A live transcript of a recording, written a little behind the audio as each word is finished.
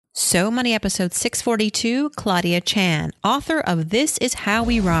So Money episode 642, Claudia Chan, author of This Is How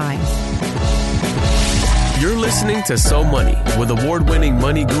We Rise. You're listening to So Money with award-winning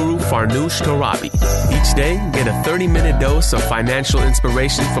money guru Farnoosh Torabi. Each day, get a 30-minute dose of financial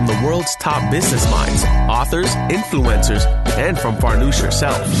inspiration from the world's top business minds, authors, influencers, and from Farnoosh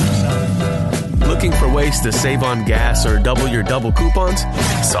herself. Looking for ways to save on gas or double your double coupons?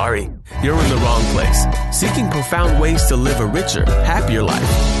 Sorry, you're in the wrong place. Seeking profound ways to live a richer, happier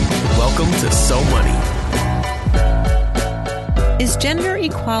life. Welcome to So Money. Is gender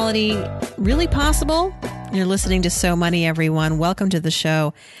equality really possible? You're listening to So Money, everyone. Welcome to the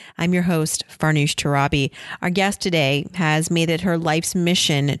show. I'm your host, Farnoosh Torabi. Our guest today has made it her life's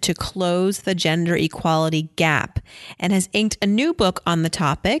mission to close the gender equality gap and has inked a new book on the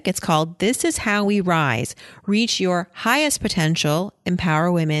topic. It's called This Is How We Rise. Reach your highest potential,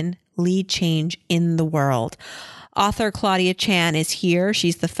 empower women, lead change in the world. Author Claudia Chan is here.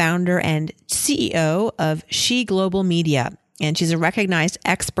 She's the founder and CEO of She Global Media, and she's a recognized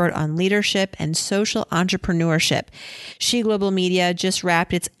expert on leadership and social entrepreneurship. She Global Media just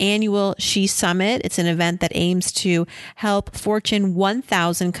wrapped its annual She Summit. It's an event that aims to help Fortune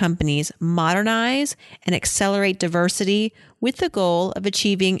 1000 companies modernize and accelerate diversity with the goal of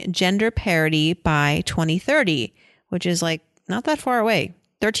achieving gender parity by 2030, which is like not that far away,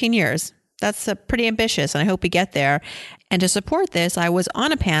 13 years. That's pretty ambitious, and I hope we get there. And to support this, I was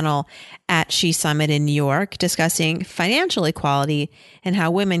on a panel at She Summit in New York discussing financial equality and how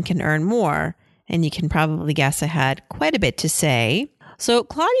women can earn more. And you can probably guess I had quite a bit to say. So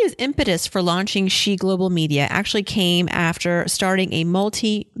Claudia's impetus for launching She Global Media actually came after starting a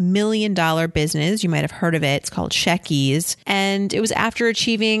multi-million-dollar business. You might have heard of it. It's called Sheckies. And it was after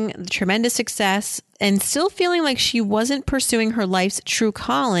achieving tremendous success and still feeling like she wasn't pursuing her life's true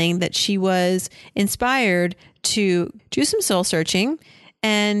calling, that she was inspired to do some soul searching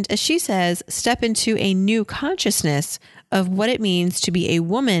and, as she says, step into a new consciousness of what it means to be a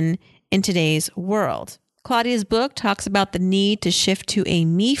woman in today's world. Claudia's book talks about the need to shift to a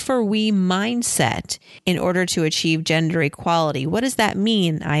me for we mindset in order to achieve gender equality. What does that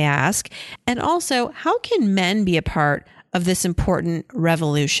mean, I ask? And also, how can men be a part of this important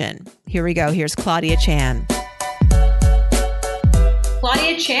revolution? Here we go. Here's Claudia Chan.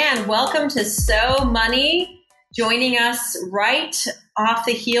 Claudia Chan, welcome to So Money, joining us right off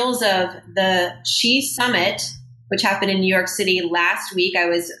the heels of the She Summit, which happened in New York City last week. I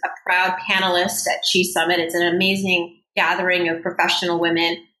was a proud panelist at She Summit. It's an amazing gathering of professional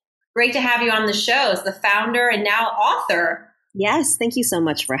women. Great to have you on the show as the founder and now author. Yes, thank you so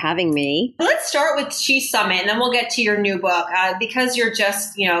much for having me. Let's start with She Summit, and then we'll get to your new book. Because you're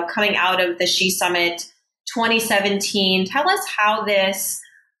just, coming out of the She Summit 2017, tell us how this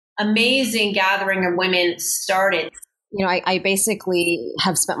amazing gathering of women started. I basically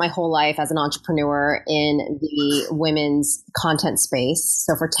have spent my whole life as an entrepreneur in the women's content space.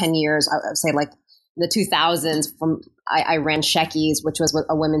 So for 10 years, I would say like the 2000s, I ran Sheckies, which was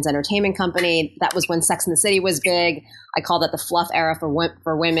a women's entertainment company. That was when Sex and the City was big. I called that the fluff era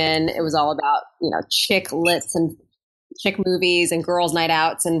for women. It was all about, chick lits and chick movies and girls' night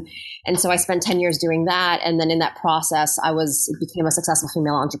outs. And so I spent 10 years doing that. And then in that process, I became a successful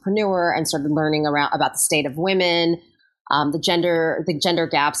female entrepreneur and started learning about the state of women, the gender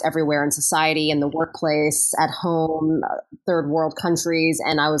gaps everywhere in society, in the workplace, at home, third world countries.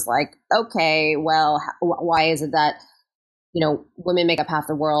 And I was like, okay, well, why is it that, women make up half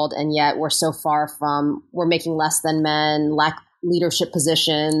the world and yet we're making less than men, lack leadership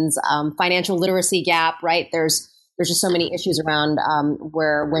positions, financial literacy gap, right? There's just so many issues around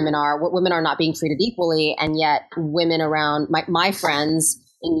where women are not being treated equally. And yet women around my friends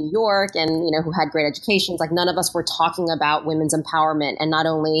in New York and, who had great educations, like none of us were talking about women's empowerment and not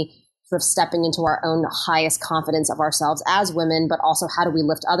only sort of stepping into our own highest confidence of ourselves as women, but also how do we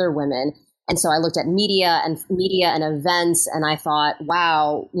lift other women? And so I looked at media and events and I thought,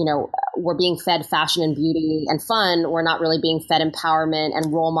 wow, we're being fed fashion and beauty and fun. We're not really being fed empowerment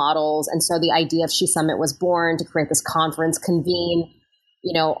and role models. And so the idea of She Summit was born to create this conference, convene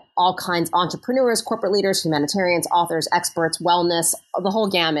all kinds, entrepreneurs, corporate leaders, humanitarians, authors, experts, wellness, the whole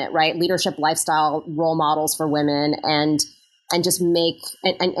gamut, right? Leadership, lifestyle, role models for women, and just make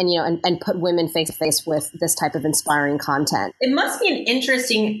and put women face to face with this type of inspiring content. It must be an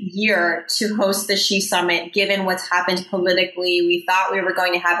interesting year to host the She Summit, given what's happened politically. We thought we were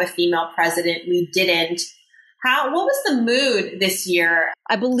going to have a female president. We didn't. What was the mood this year?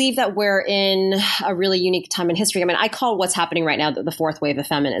 I believe that we're in a really unique time in history. I mean, I call what's happening right now the fourth wave of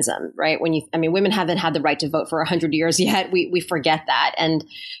feminism, right? Women haven't had the right to vote for 100 years yet. We forget that. And,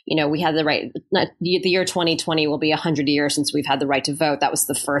 we had the right, the year 2020 will be 100 years since we've had the right to vote. That was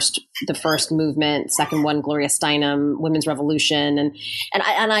the first movement. Second one, Gloria Steinem, women's revolution. And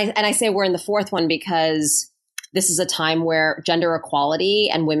I say we're in the fourth one because this is a time where gender equality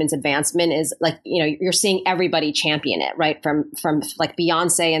and women's advancement is like, you're seeing everybody champion it, right? From like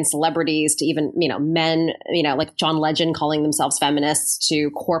Beyonce and celebrities to even, men, like John Legend calling themselves feminists, to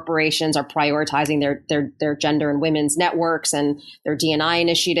corporations are prioritizing their gender and women's networks and their D&I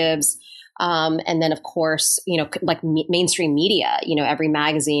initiatives. And then, of course, like mainstream media, every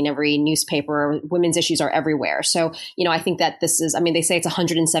magazine, every newspaper, women's issues are everywhere. So, I think that this is, they say it's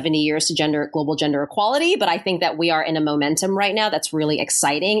 170 years to global gender equality, but I think that we are in a momentum right now that's really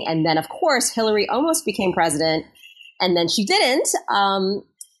exciting. And then, of course, Hillary almost became president and then she didn't.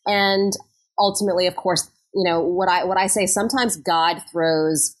 And ultimately, of course, what I say, sometimes God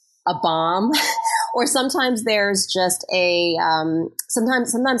throws a bomb or sometimes there's just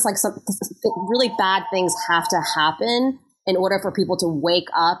sometimes like some really bad things have to happen in order for people to wake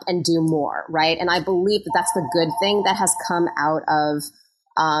up and do more, right? And I believe that that's the good thing that has come out of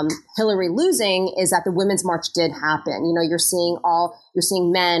Hillary losing, is that the Women's March did happen. You're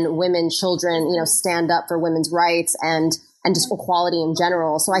seeing men, women, children, stand up for women's rights and just equality in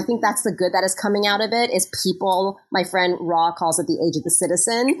general. So I think that's the good that is coming out of it, is people, my friend Raw calls it the age of the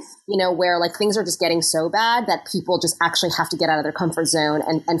citizen, where like things are just getting so bad that people just actually have to get out of their comfort zone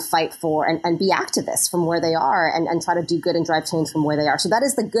and fight for and be activists from where they are and try to do good and drive change from where they are. So that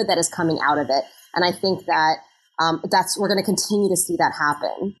is the good that is coming out of it. And I think that we're going to continue to see that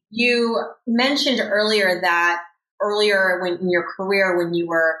happen. You mentioned earlier in your career, when you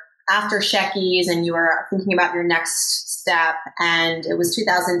were after Shecky's and you were thinking about your next step, and it was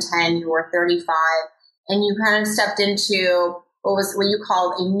 2010, you were 35, and you kind of stepped into what you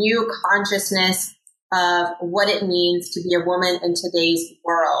called a new consciousness of what it means to be a woman in today's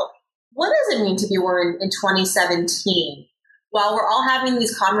world. What does it mean to be a woman in 2017? While we're all having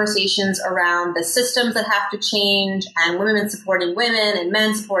these conversations around the systems that have to change and women supporting women and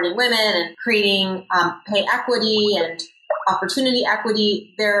men supporting women and creating pay equity and opportunity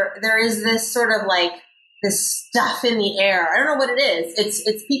equity, there is this sort of like this stuff in the air. I don't know what it is.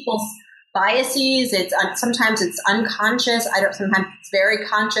 It's people's biases. Sometimes it's unconscious. Sometimes it's very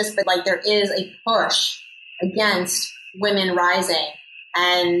conscious, but like there is a push against women rising.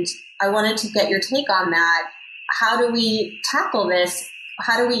 And I wanted to get your take on that. How do we tackle this?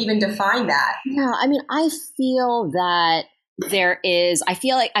 How do we even define that? Yeah, I feel that I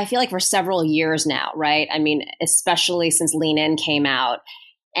feel like for several years now, right? Especially since Lean In came out,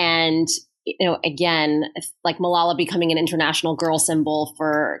 and again, like Malala becoming an international girl symbol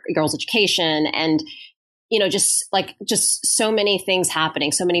for girls' education, and just so many things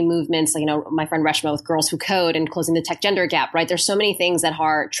happening, so many movements, like, my friend Reshma with Girls Who Code and closing the tech gender gap, right? There's so many things that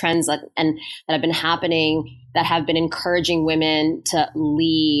are trends that have been happening that have been encouraging women to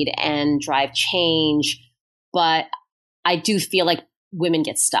lead and drive change. But I do feel like women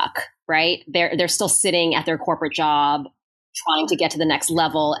get stuck, right? They're still sitting at their corporate job, trying to get to the next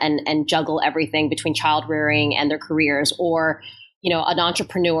level and juggle everything between child rearing and their careers, or an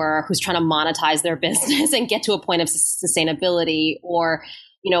entrepreneur who's trying to monetize their business and get to a point of sustainability, or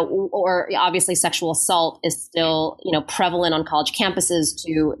obviously sexual assault is still, prevalent on college campuses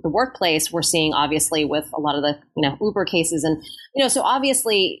to the workplace. We're seeing obviously with a lot of the, Uber cases, and, so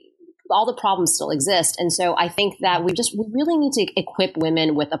obviously all the problems still exist. And so I think that we really need to equip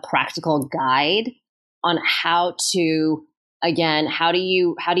women with a practical guide on how to, again, how do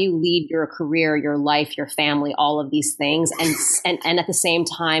you lead your career, your life, your family, all of these things, and at the same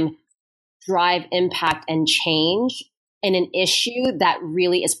time drive impact and change in an issue that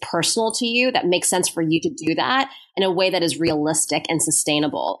really is personal to you, that makes sense for you to do that in a way that is realistic and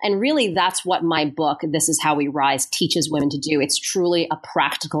sustainable. And really, that's what my book, This Is How We Rise, teaches women to do. It's truly a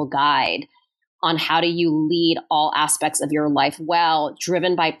practical guide on how do you lead all aspects of your life well,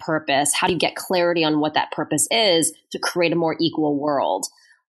 driven by purpose. How do you get clarity on what that purpose is to create a more equal world?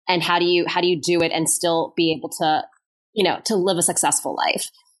 And how do you do it and still be able to, to live a successful life?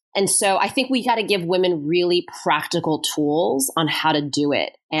 And so I think we got to give women really practical tools on how to do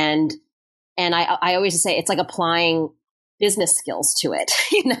it. And I always say it's like applying business skills to it.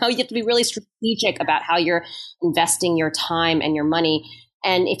 You have to be really strategic about how you're investing your time and your money.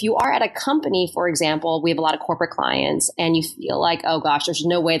 And if you are at a company, for example, we have a lot of corporate clients, and you feel like, oh gosh, there's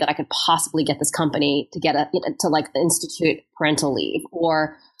no way that I could possibly get this company to institute parental leave,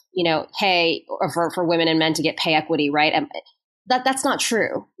 or hey, or for women and men to get pay equity, right? And that's not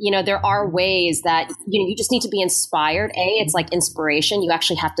true. There are ways that, you just need to be inspired. It's like inspiration. You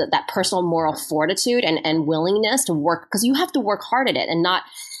actually have to, that personal moral fortitude and willingness to work, because you have to work hard at it and not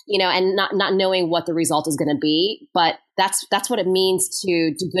knowing what the result is going to be. But that's what it means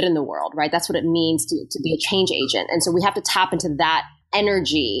to do good in the world, right? That's what it means to be a change agent. And so we have to tap into that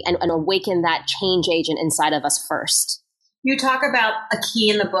energy and awaken that change agent inside of us first. You talk about a key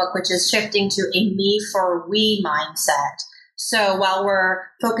in the book, which is shifting to a me for we mindset. So while we're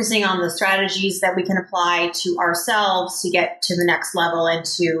focusing on the strategies that we can apply to ourselves to get to the next level and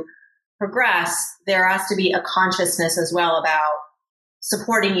to progress, there has to be a consciousness as well about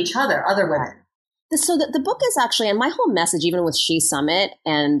supporting each other, other women. So the book is actually, and my whole message, even with She Summit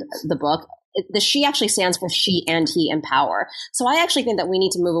and the book, the she actually stands for she and he empower. So I actually think that we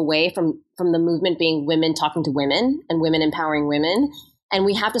need to move away from the movement being women talking to women and women empowering women. And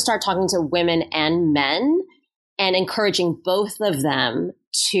we have to start talking to women and men and encouraging both of them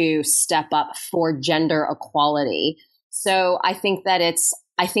to step up for gender equality. So I think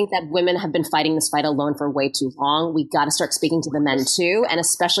that women have been fighting this fight alone for way too long. We got to start speaking to the men too. And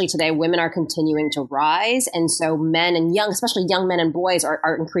especially today, women are continuing to rise. And so men and especially young men and boys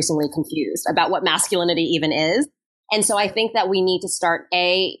are increasingly confused about what masculinity even is. And so I think that we need to start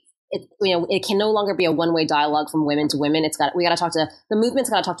it can no longer be a one-way dialogue from women to women. We got to talk to the movement's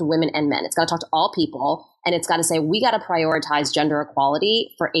got to talk to women and men. It's got to talk to all people. And it's got to say, we got to prioritize gender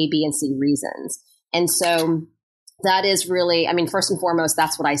equality for A, B, and C reasons. And so that is really, first and foremost,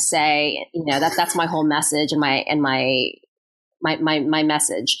 that's what I say. That's my whole message and my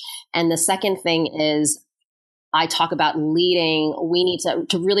message. And the second thing is, I talk about leading. We need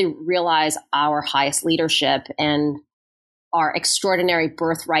to really realize our highest leadership and our extraordinary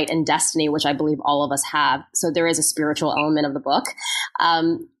birthright and destiny, which I believe all of us have. So there is a spiritual element of the book.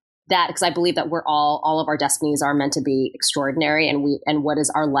 Because I believe that we're all of our destinies are meant to be extraordinary, and what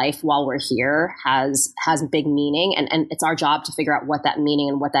is our life while we're here has big meaning, and it's our job to figure out what that meaning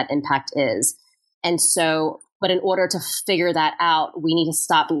and what that impact is. And so, but in order to figure that out, we need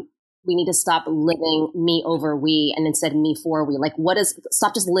to stop living me over we and instead me for we. Like,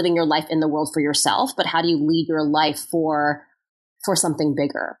 stop just living your life in the world for yourself, but how do you lead your life for something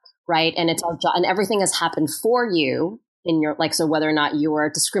bigger, right? And it's our job, and everything has happened for you. So whether or not you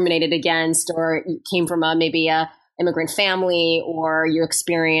were discriminated against, or you came from maybe a immigrant family, or you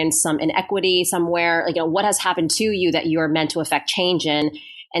experienced some inequity somewhere, what has happened to you that you are meant to affect change in.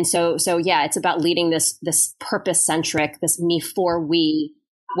 And so yeah, it's about leading this purpose centric, this me for we.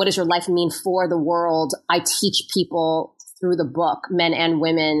 What does your life mean for the world? I teach people through the book, men and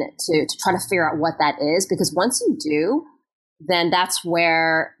women, to try to figure out what that is, because once you do, then that's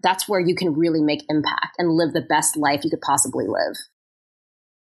where you can really make impact and live the best life you could possibly live.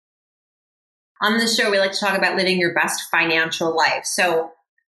 On this show, we like to talk about living your best financial life. So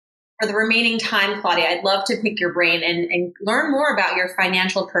for the remaining time, Claudia, I'd love to pick your brain and learn more about your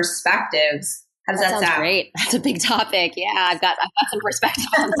financial perspectives. How does that sound? Great. That's a big topic. Yeah, I've got some perspective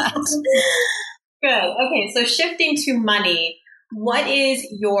on that. Good. Okay, so shifting to money, what is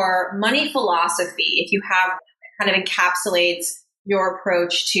your money philosophy, if you have, kind of encapsulates your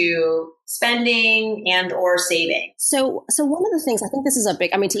approach to spending and or saving? So one of the things, I think this is a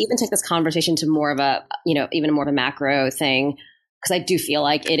big, to even take this conversation to more of a, even more of a macro thing, because I do feel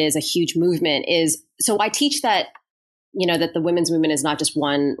like it is a huge movement, so I teach that, that the women's movement is not just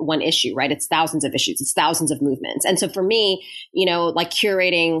one issue, right? It's thousands of issues. It's thousands of movements. And so for me, like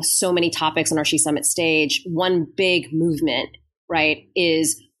curating so many topics on our She Summit stage, one big movement, right,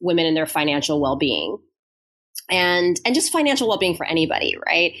 is women and their financial well-being. And just financial well-being for anybody,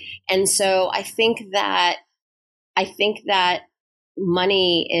 right? And so I think that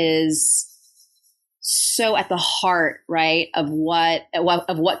money is so at the heart, right, of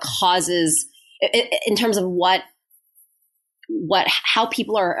what causes, in terms of how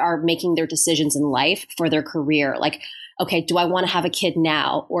people are making their decisions in life for their career. Like, okay, do I want to have a kid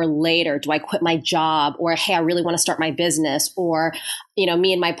now or later? Do I quit my job? Or, hey, I really want to start my business. Or,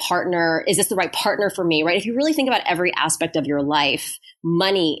 me and my partner, is this the right partner for me, right? If you really think about every aspect of your life,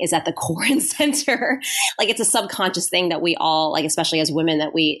 money is at the core and center. Like, it's a subconscious thing that we all, like, especially as women,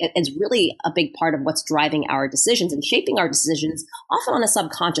 it's really a big part of what's driving our decisions and shaping our decisions, often on a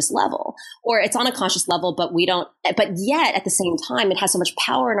subconscious level, or it's on a conscious level, but yet at the same time, it has so much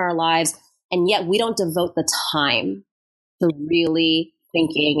power in our lives. And yet we don't devote the time to really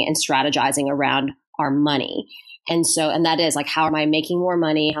thinking and strategizing around our money. And that is like, how am I making more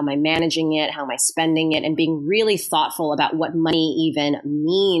money? How am I managing it? How am I spending it? And being really thoughtful about what money even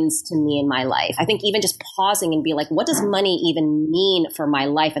means to me in my life. I think even just pausing and be like, what does money even mean for my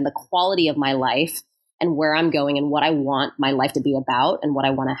life and the quality of my life and where I'm going and what I want my life to be about and what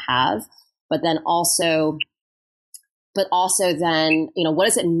I want to have. But also then, what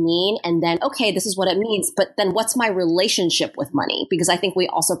does it mean? And then, okay, this is what it means. But then what's my relationship with money? Because I think we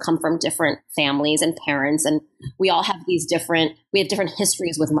also come from different families and parents, and we all have we have different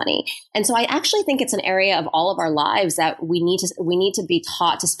histories with money. And so I actually think it's an area of all of our lives that we need to be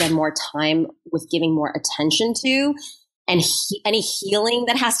taught to spend more time with, giving more attention to, and any healing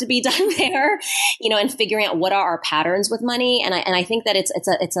that has to be done there, and figuring out what are our patterns with money. And I think that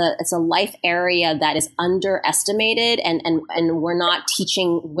it's a life area that is underestimated and we're not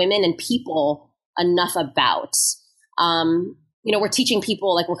teaching women and people enough about. We're teaching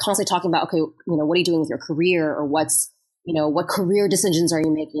people, like, we're constantly talking about, okay, what are you doing with your career, or what career decisions are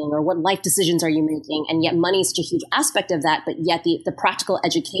you making, or what life decisions are you making? And yet money is such a huge aspect of that. But yet the practical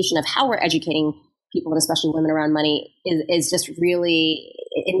education of how we're educating people, and especially women, around money is just really,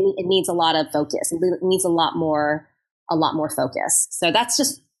 it needs a lot of focus. It needs a lot more focus. So that's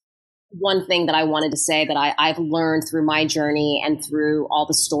just one thing that I wanted to say that I've learned through my journey and through all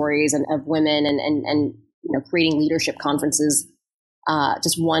the stories of women and creating leadership conferences.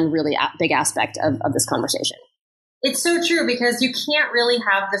 Just one really big aspect of this conversation. It's so true, because you can't really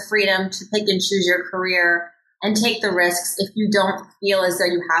have the freedom to pick and choose your career and take the risks if you don't feel as though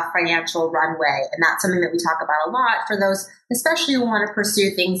you have financial runway. And that's something that we talk about a lot for those, especially who want to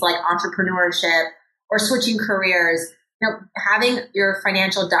pursue things like entrepreneurship or switching careers. Having your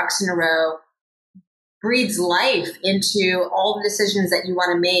financial ducks in a row breathes life into all the decisions that you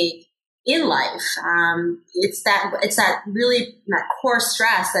want to make in life. It's that core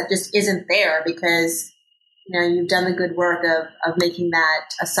stress that just isn't there because you've done the good work of making that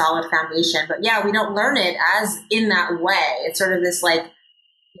a solid foundation. But yeah, we don't learn it as in that way. It's sort of this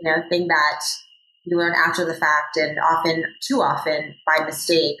thing that you learn after the fact, and too often by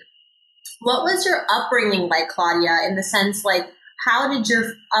mistake. What was your upbringing like, Claudia, in the sense, how did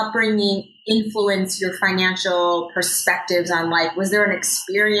your upbringing influence your financial perspectives on life? Was there an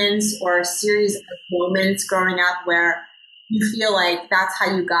experience or a series of moments growing up where you feel like that's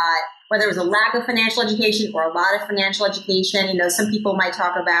how you got, whether it was a lack of financial education or a lot of financial education? Some people might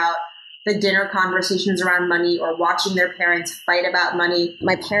talk about the dinner conversations around money or watching their parents fight about money.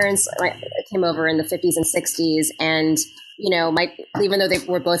 My parents came over in the 50s and 60s, and even though they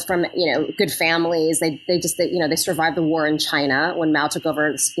were both from good families, they survived the war in China when Mao took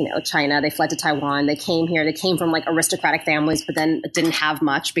over China. They fled to Taiwan. They came here. They came from aristocratic families, but then didn't have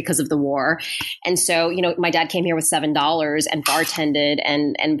much because of the war. And so my dad came here with $7 and bartended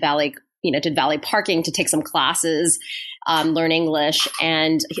and did valet parking to take some classes, learn English,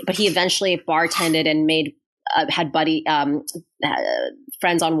 but he eventually bartended and had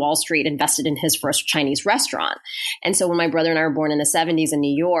friends on Wall Street invested in his first Chinese restaurant. And so when my brother and I were born in the 70s in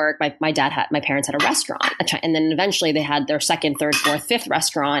New York, my parents had a restaurant, and then eventually they had their second, third, fourth, fifth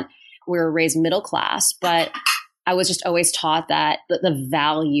restaurant. We were raised middle class, but I was just always taught that the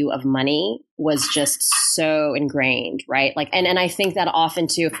value of money was just so ingrained, right? And I think that often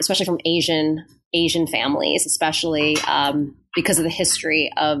too, especially from Asian families, especially because of the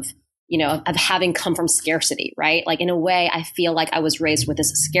history of having come from scarcity, right? In a way, I feel like I was raised with this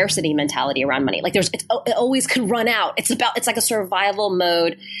scarcity mentality around money. It always could run out. It's like a survival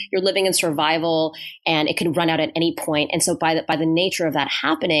mode. You're living in survival, and it could run out at any point. And so by the nature of that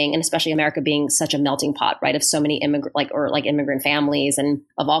happening, and especially America being such a melting pot, right, of so many immigrant families and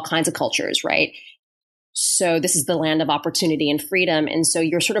of all kinds of cultures, right? So this is the land of opportunity and freedom. And so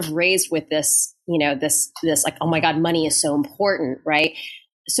you're sort of raised with this, this oh my God, money is so important, right?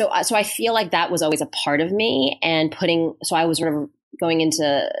 So I feel like that was always a part of me, and so I was sort of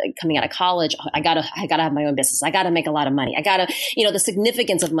coming out of college. I gotta have my own business. I gotta make a lot of money. I gotta, the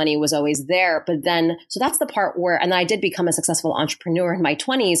significance of money was always there. But then, so that's the part where, and I did become a successful entrepreneur in my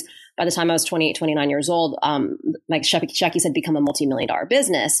 20s. By the time I was 28, 29 years old, like Shecky's had become a multi-million-dollar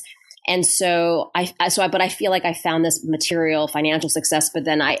business. And but I feel like I found this material financial success, but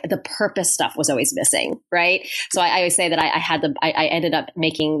then the purpose stuff was always missing, right? So I always say that I ended up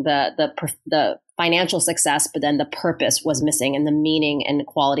making the financial success, but then the purpose was missing, and the meaning and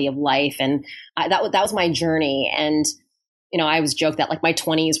quality of life. And that was my journey. And, I always joke that my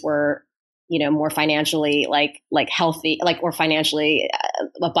 20s were, more financially like healthy, or financially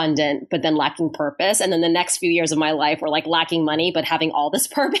abundant, but then lacking purpose. And then the next few years of my life were like lacking money, but having all this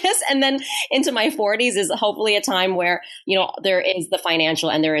purpose. And then into my 40s is hopefully a time where, there is the financial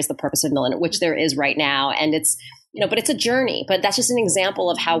and there is the purpose of Millen, which there is right now. And it's, but it's a journey. But that's just an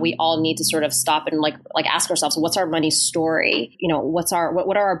example of how we all need to sort of stop and like ask ourselves, what's our money story? What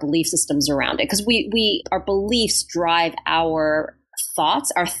are our belief systems around it? Because our beliefs drive our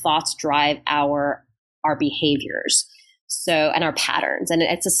thoughts. Our thoughts drive our behaviors. And our patterns, and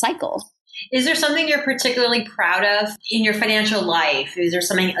it's a cycle. Is there something you're particularly proud of in your financial life? Is there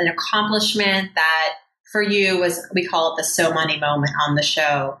an accomplishment that for you was, we call it the So Money moment on the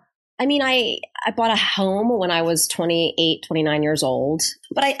show? I mean, I bought a home when I was 28, 29 years old,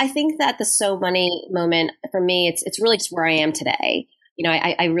 but I think that the So Money moment for me, it's really just where I am today.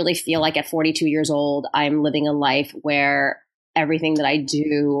 I really feel like at 42 years old, I'm living a life where everything that I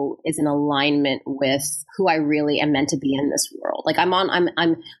do is in alignment with who I really am meant to be in this world. Like I'm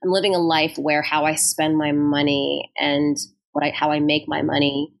living a life where how I spend my money and how I make my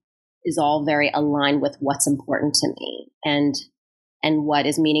money is all very aligned with what's important to me and what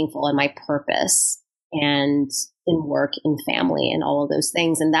is meaningful in my purpose and in work, in family, and all of those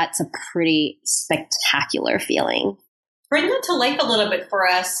things. And that's a pretty spectacular feeling. Bring that to life a little bit for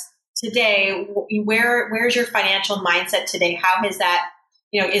us. Today, where's your financial mindset today? How has that,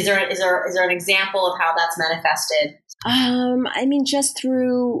 is there an example of how that's manifested? I mean, just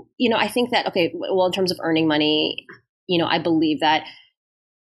through, I think that, in terms of earning money, I believe that,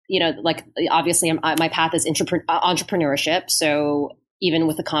 like obviously my path is entrepreneurship. So even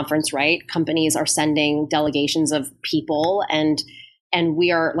with the conference, right, companies are sending delegations of people and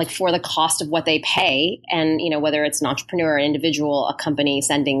we are like for the cost of what they pay. And, whether it's an entrepreneur, an individual, a company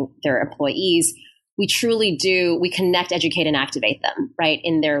sending their employees, we connect, educate, and activate them, right,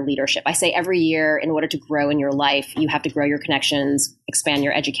 in their leadership. I say every year, in order to grow in your life, you have to grow your connections, expand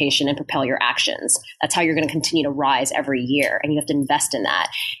your education, and propel your actions. That's how you're going to continue to rise every year. And you have to invest in that.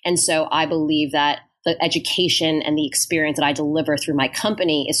 And so I believe that the education and the experience that I deliver through my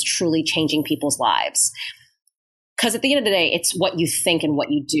company is truly changing people's lives. Because at the end of the day, it's what you think and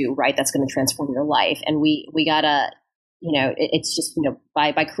what you do, right, that's going to transform your life. And we gotta, it's just,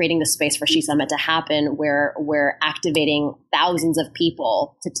 by creating the space for She Summit to happen, where we're activating thousands of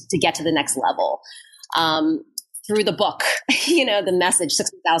people to get to the next level through the book, the message,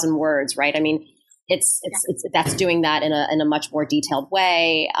 60,000 words, right? I mean, it's that's doing that in a much more detailed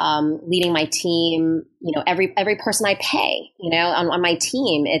way, leading my team, every person I pay, on my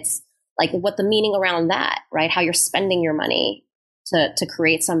team, it's like what the meaning around that, right? How you're spending your money to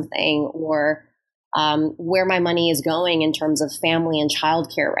create something, or where my money is going in terms of family and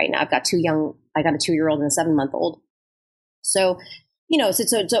childcare right now. I got a 2-year-old and a 7-month-old. So,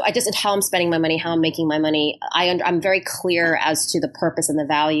 so I just, how I'm spending my money, how I'm making my money. I'm very clear as to the purpose and the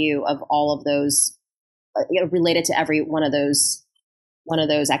value of all of those, related to every one of those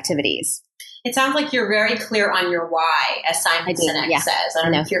activities. It sounds like you're very clear on your why, as Simon Sinek says. I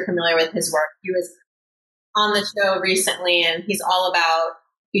don't know if you're familiar with his work. He was on the show recently, and he's all about,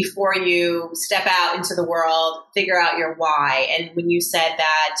 before you step out into the world, figure out your why. And when you said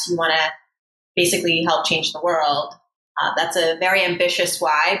that you want to basically help change the world, that's a very ambitious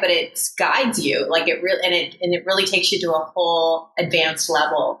why, but it guides you. Like it really takes you to a whole advanced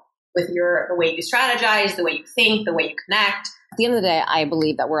level with the way you strategize, the way you think, the way you connect. At the end of the day, I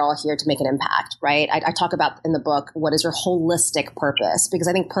believe that we're all here to make an impact, right? I talk about in the book, what is your holistic purpose? Because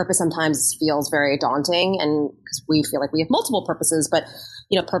I think purpose sometimes feels very daunting, and because we feel like we have multiple purposes, but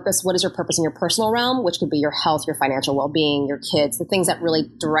purpose, what is your purpose in your personal realm, which could be your health, your financial well-being, your kids, the things that really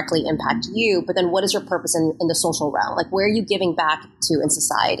directly impact you. But then what is your purpose in the social realm? Like, where are you giving back to in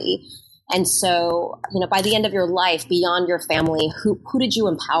society? And so, by the end of your life, beyond your family, who did you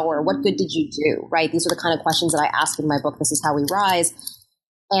empower? What good did you do, right? These are the kind of questions that I ask in my book, This Is How We Rise.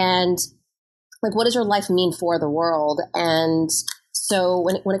 And like, what does your life mean for the world? And so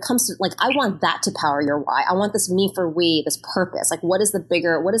when it comes to, like, I want that to power your why. I want this me for we, this purpose. Like, what is the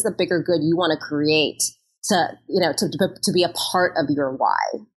bigger good you want to create to be a part of your why,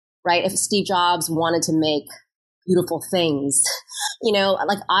 right? If Steve Jobs wanted to make beautiful things,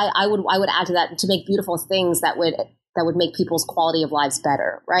 like I would add to that, to make beautiful things that would make people's quality of lives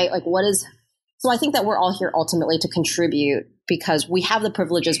better, right? Like, so I think that we're all here ultimately to contribute, because we have the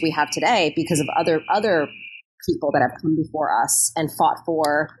privileges we have today because of other people that have come before us and fought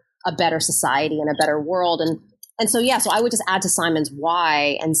for a better society and a better world. And so, so I would just add to Simon's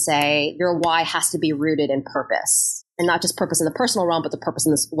why and say your why has to be rooted in purpose, and not just purpose in the personal realm, but the purpose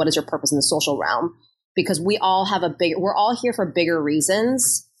in what is your purpose in the social realm? Because we all have we're all here for bigger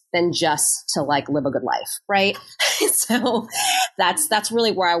reasons than just to like live a good life, right? So that's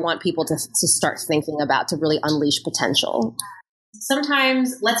really where I want people to start thinking about, to really unleash potential.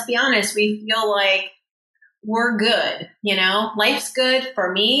 Sometimes, let's be honest, we feel like we're good, life's good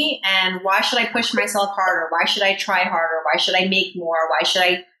for me. And why should I push myself harder? Why should I try harder? Why should I make more? Why should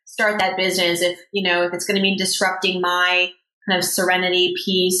I start that business if it's going to mean disrupting my kind of serenity,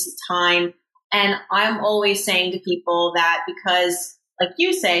 peace, time? And I'm always saying to people that, because like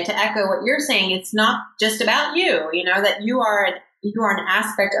you say, to echo what you're saying, it's not just about you, that you are an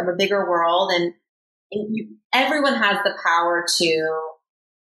aspect of a bigger world, and everyone has the power to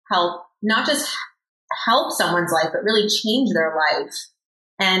help, not just help someone's life, but really change their life.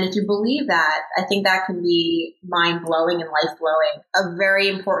 And if you believe that, I think that can be mind-blowing and life-blowing. A very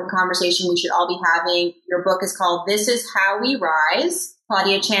important conversation we should all be having. Your book is called This Is How We Rise.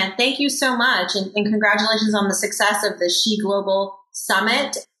 Claudia Chan, thank you so much. And congratulations on the success of the She Global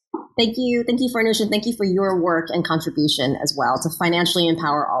Summit. Thank you. Thank you, Farnoosh, and thank you for your work and contribution as well to financially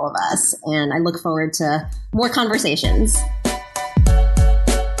empower all of us. And I look forward to more conversations.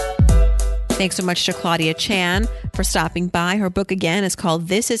 Thanks so much to Claudia Chan for stopping by. Her book, again, is called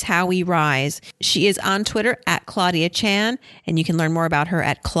This Is How We Rise. She is on Twitter at Claudia Chan, and you can learn more about her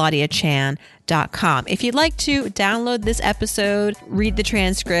at claudiachan.com. If you'd like to download this episode, read the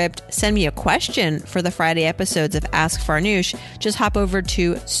transcript, send me a question for the Friday episodes of Ask Farnoosh, just hop over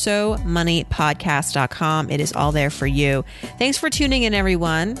to SoMoneyPodcast.com. It is all there for you. Thanks for tuning in,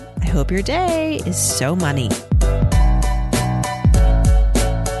 everyone. I hope your day is so money.